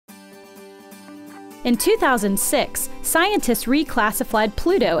In 2006, scientists reclassified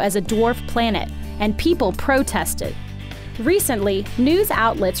Pluto as a dwarf planet, and people protested. Recently, news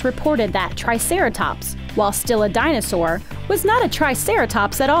outlets reported that Triceratops, while still a dinosaur, was not a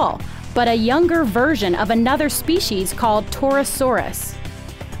Triceratops at all, but a younger version of another species called Torosaurus.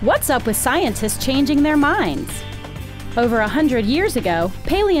 What's up with scientists changing their minds? Over 100 years ago,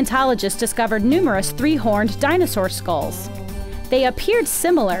 paleontologists discovered numerous three-horned dinosaur skulls. They appeared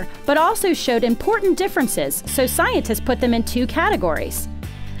similar, but also showed important differences, so scientists put them in two categories.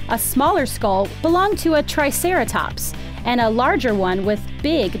 A smaller skull belonged to a Triceratops, and a larger one with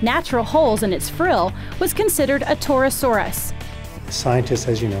big, natural holes in its frill was considered a Torosaurus. Scientists,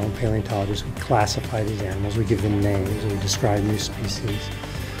 as you know, and paleontologists, we classify these animals, we give them names, we describe new species.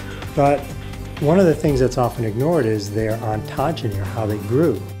 But one of the things that's often ignored is their ontogeny, or how they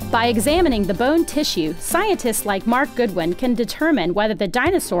grew. By examining the bone tissue, scientists like Mark Goodwin can determine whether the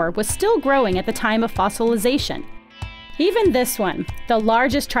dinosaur was still growing at the time of fossilization. Even this one, the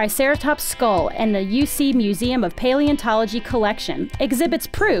largest Triceratops skull in the UC Museum of Paleontology collection, exhibits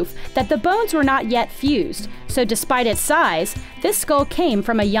proof that the bones were not yet fused, so despite its size, this skull came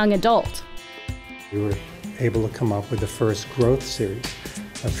from a young adult. We were able to come up with the first growth series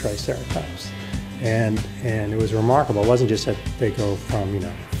of Triceratops. And it was remarkable. It wasn't just that they go from,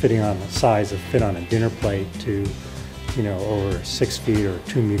 fitting on the size of fit on a dinner plate to, over 6 feet or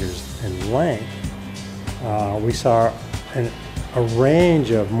 2 meters in length. We saw a range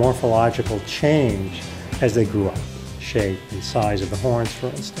of morphological change as they grew up. Shape and size of the horns, for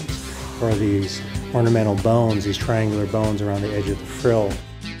instance, or these ornamental bones, these triangular bones around the edge of the frill.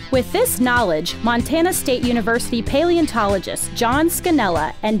 With this knowledge, Montana State University paleontologists John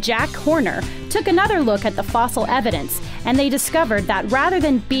Scannella and Jack Horner took another look at the fossil evidence, and they discovered that rather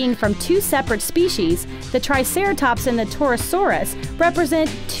than being from two separate species, the Triceratops and the Torosaurus represent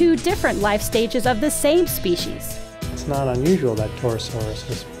two different life stages of the same species. It's not unusual that Torosaurus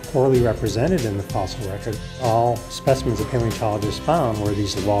was poorly represented in the fossil record. All specimens that paleontologists found were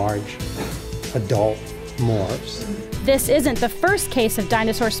these large adult morphs. This isn't the first case of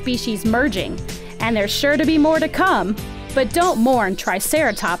dinosaur species merging, and there's sure to be more to come. But don't mourn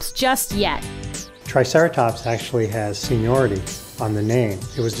Triceratops just yet. Triceratops actually has seniority on the name.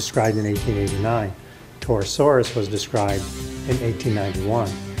 It was described in 1889. Torosaurus was described in 1891.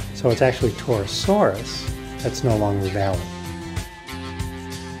 So it's actually Torosaurus that's no longer valid.